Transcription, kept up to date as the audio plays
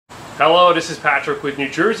Hello, this is Patrick with New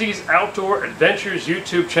Jersey's Outdoor Adventures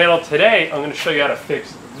YouTube channel. Today I'm going to show you how to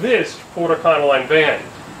fix this Ford Econoline van.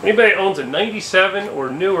 Anybody that owns a 97 or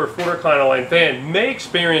newer Ford Econoline van may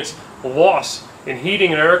experience a loss in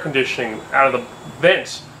heating and air conditioning out of the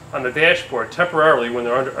vents on the dashboard temporarily when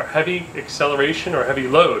they're under a heavy acceleration or heavy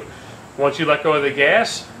load. Once you let go of the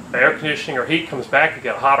gas, the air conditioning or heat comes back, you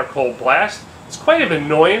get a hot or cold blast. It's quite an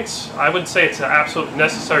annoyance. I wouldn't say it's an absolute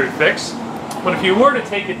necessary fix. But if you were to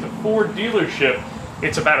take it to Ford dealership,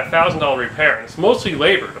 it's about a $1,000 repair. And it's mostly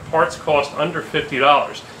labor. The parts cost under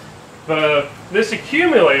 $50. This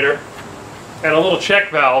accumulator and a little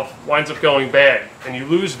check valve winds up going bad, and you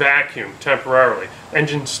lose vacuum temporarily.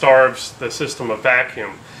 Engine starves the system of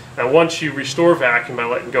vacuum. And once you restore vacuum by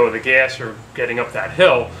letting go of the gas or getting up that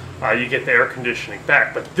hill, you get the air conditioning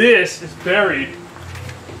back. But this is buried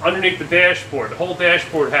underneath the dashboard. The whole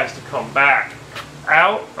dashboard has to come back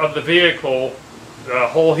out of the vehicle. The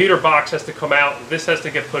whole heater box has to come out. This has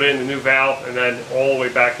to get put in, the new valve, and then all the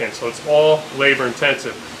way back in. So it's all labor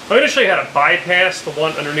intensive. I'm going to show you how to bypass the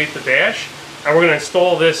one underneath the dash, and we're going to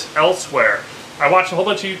install this elsewhere. I watched a whole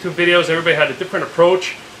bunch of YouTube videos. Everybody had a different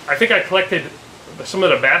approach. I think I collected some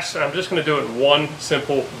of the best, and I'm just going to do it in one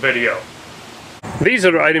simple video. These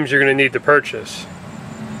are the items you're going to need to purchase.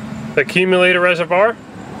 The accumulator reservoir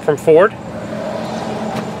from Ford,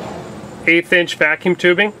 1/8" vacuum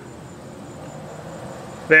tubing,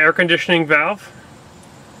 the air conditioning valve,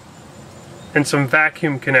 and some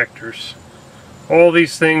vacuum connectors. All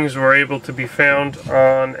these things were able to be found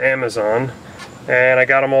on Amazon, and I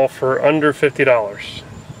got them all for under $50.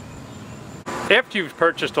 After you've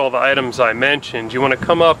purchased all the items I mentioned, you want to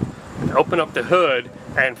come up and open up the hood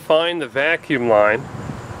and find the vacuum line,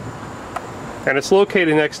 and it's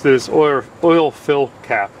located next to this oil fill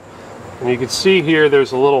cap. And you can see here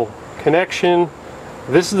there's a little connection.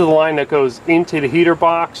 This is the line that goes into the heater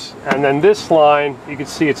box, and then this line, you can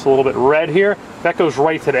see it's a little bit red here, that goes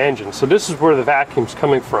right to the engine. So this is where the vacuum's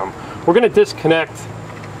coming from. We're going to disconnect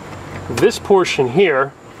this portion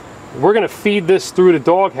here. We're going to feed this through the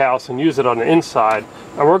doghouse and use it on the inside,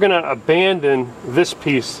 and we're going to abandon this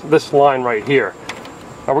piece, this line right here.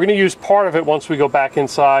 We're going to use part of it once we go back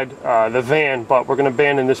inside the van, but we're going to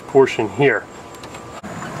abandon this portion here.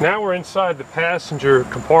 Now we're inside the passenger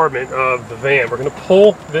compartment of the van. We're going to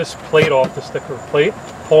pull this plate off, the sticker plate,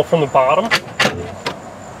 pull from the bottom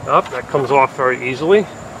up. That comes off very easily.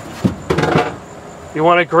 You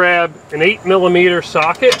want to grab an 8mm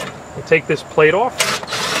socket and take this plate off.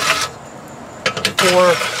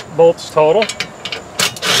 4 bolts total.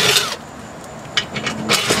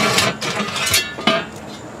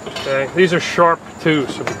 Okay, these are sharp too,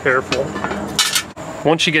 so be careful.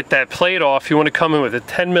 Once you get that plate off, you want to come in with a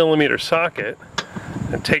 10mm socket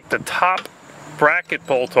and take the top bracket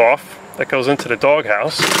bolt off that goes into the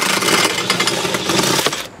doghouse.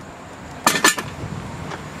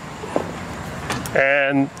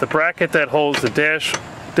 And the bracket that holds the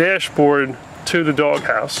dashboard to the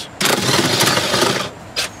doghouse.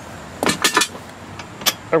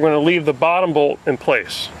 I'm going to leave the bottom bolt in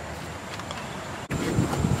place.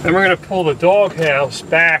 Then we're going to pull the doghouse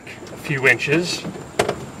back a few inches.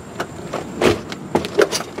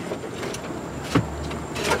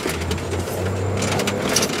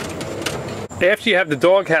 After you have the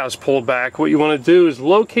doghouse pulled back, what you want to do is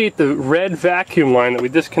locate the red vacuum line that we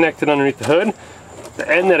disconnected underneath the hood, the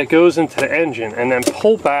end that it goes into the engine, and then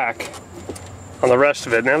pull back on the rest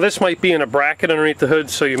of it. Now this might be in a bracket underneath the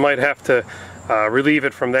hood, so you might have to relieve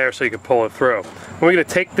it from there so you can pull it through. We're going to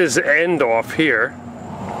take this end off here,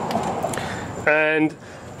 and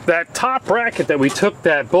that top bracket that we took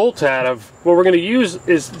that bolt out of, what we're going to use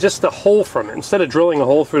is just a hole from it. Instead of drilling a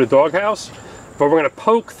hole through the doghouse, but we're going to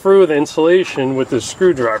poke through the insulation with this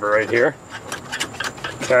screwdriver right here.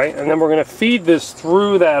 Okay, and then we're going to feed this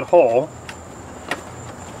through that hole.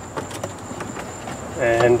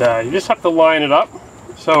 And you just have to line it up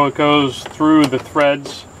so it goes through the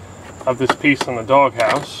threads of this piece on the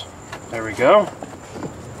doghouse. There we go.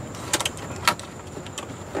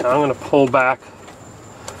 Now I'm going to pull back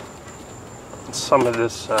some of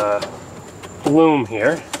this loom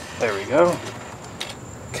here. There we go.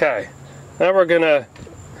 Okay. Now we're going to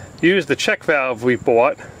use the check valve we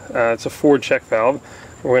bought. It's a Ford check valve.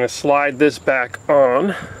 We're going to slide this back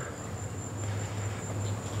on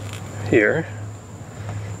here.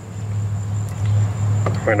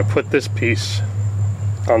 We're going to put this piece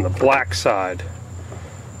on the black side.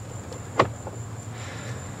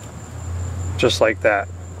 Just like that.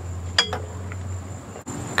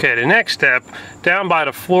 Okay, the next step, down by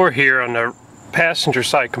the floor here on the passenger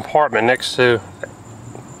side compartment next to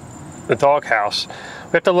the doghouse,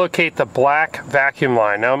 we have to locate the black vacuum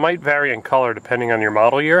line. Now it might vary in color depending on your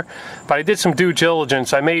model year, but I did some due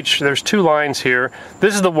diligence. I made sure there's two lines here.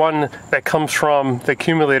 This is the one that comes from the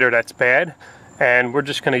accumulator that's bad, and we're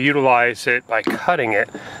just going to utilize it by cutting it.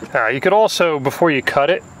 You could also, before you cut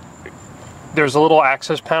it, there's a little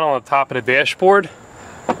access panel on the top of the dashboard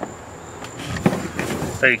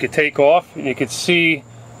that you could take off, and you could see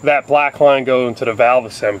that black line go into the valve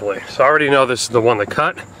assembly. So I already know this is the one to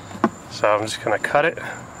cut, so I'm just going to cut it.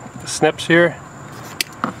 The snips here.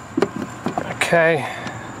 Okay.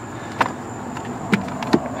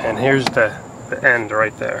 And here's the end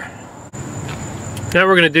right there. Now what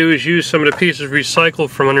we're going to do is use some of the pieces recycled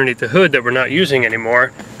from underneath the hood that we're not using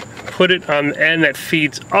anymore. Put it on the end that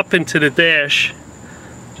feeds up into the dash.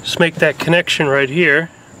 Just make that connection right here.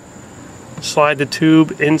 Slide the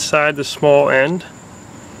tube inside the small end.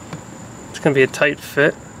 It's going to be a tight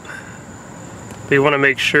fit, but you want to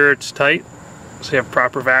make sure it's tight so you have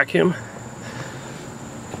proper vacuum.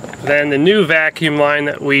 Then the new vacuum line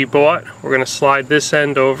that we bought, we're going to slide this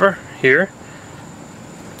end over here,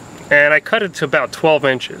 and I cut it to about 12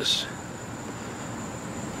 inches.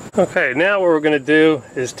 Okay, now what we're going to do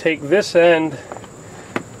is take this end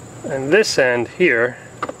and this end here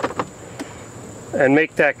and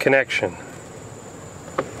make that connection.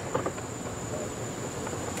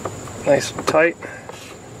 Nice and tight.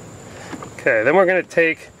 Okay, then we're going to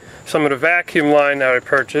take some of the vacuum line that I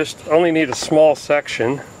purchased. Only need a small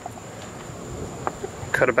section.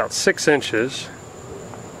 Cut about 6 inches.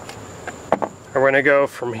 And we're going to go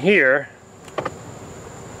from here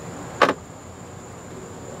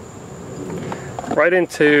right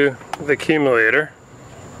into the accumulator.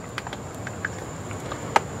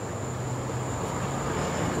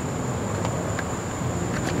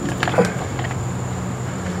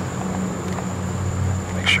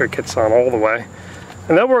 It gets on all the way.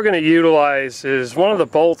 And then what we're going to utilize is one of the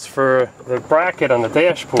bolts for the bracket on the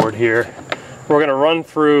dashboard here. We're going to run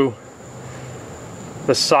through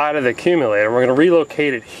the side of the accumulator. We're going to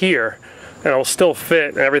relocate it here, and it'll still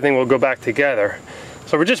fit and everything will go back together.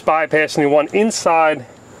 So we're just bypassing the one inside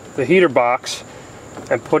the heater box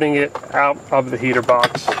and putting it out of the heater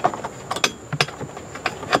box. So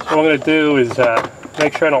what I'm going to do is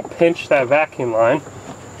make sure I don't pinch that vacuum line.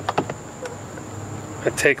 I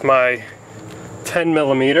take my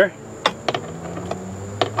 10mm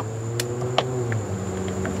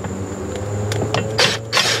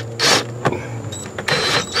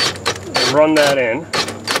and run that in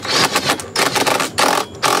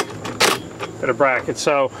to the bracket.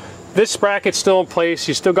 So this bracket's still in place.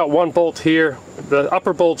 You still got one bolt here. The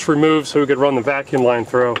upper bolt's removed so we could run the vacuum line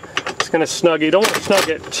through. It's going to snug it. You don't want to snug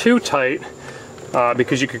it too tight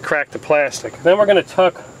because you could crack the plastic. Then we're going to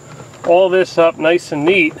tuck all this up nice and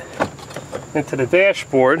neat into the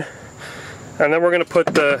dashboard, and then we're going to put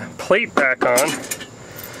the plate back on.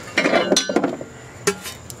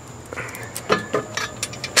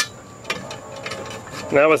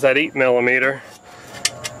 And that was that 8mm.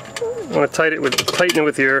 You want to tighten it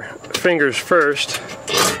with your fingers first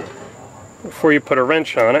before you put a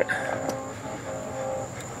wrench on it.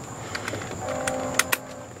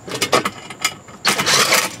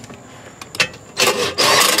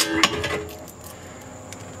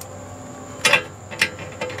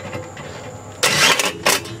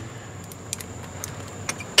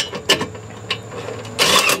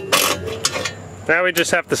 Now we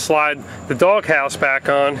just have to slide the doghouse back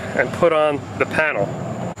on and put on the panel.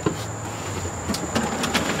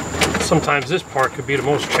 Sometimes this part could be the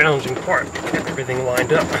most challenging part, get everything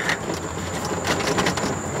lined up.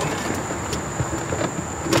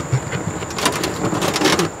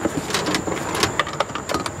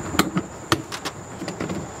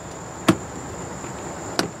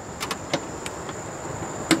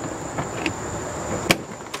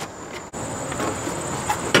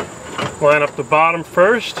 Line up the bottom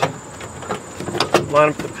first, line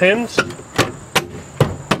up the pins,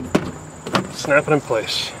 snap it in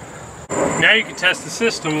place. Now you can test the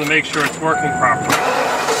system to make sure it's working properly.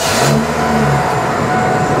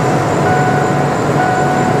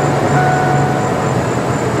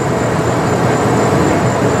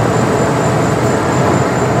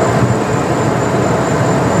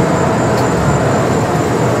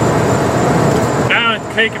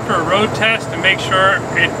 Take it for a road test and make sure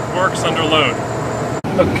it works under load.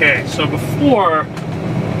 Okay, so before,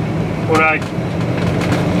 when I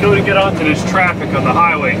go to get onto this traffic on the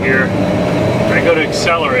highway here, I go to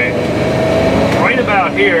accelerate. Right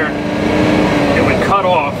about here, it would cut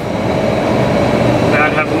off, and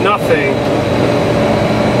I'd have nothing.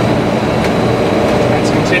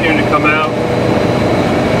 It's continuing to come out.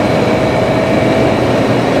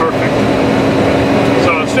 Perfect. So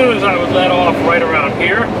suppose I would let off right around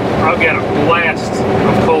here, I'll get a blast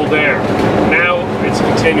of cold air. Now it's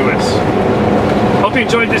continuous. Hope you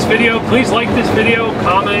enjoyed this video. Please like this video,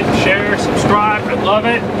 comment, share, subscribe. I love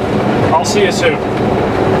it. I'll see you soon.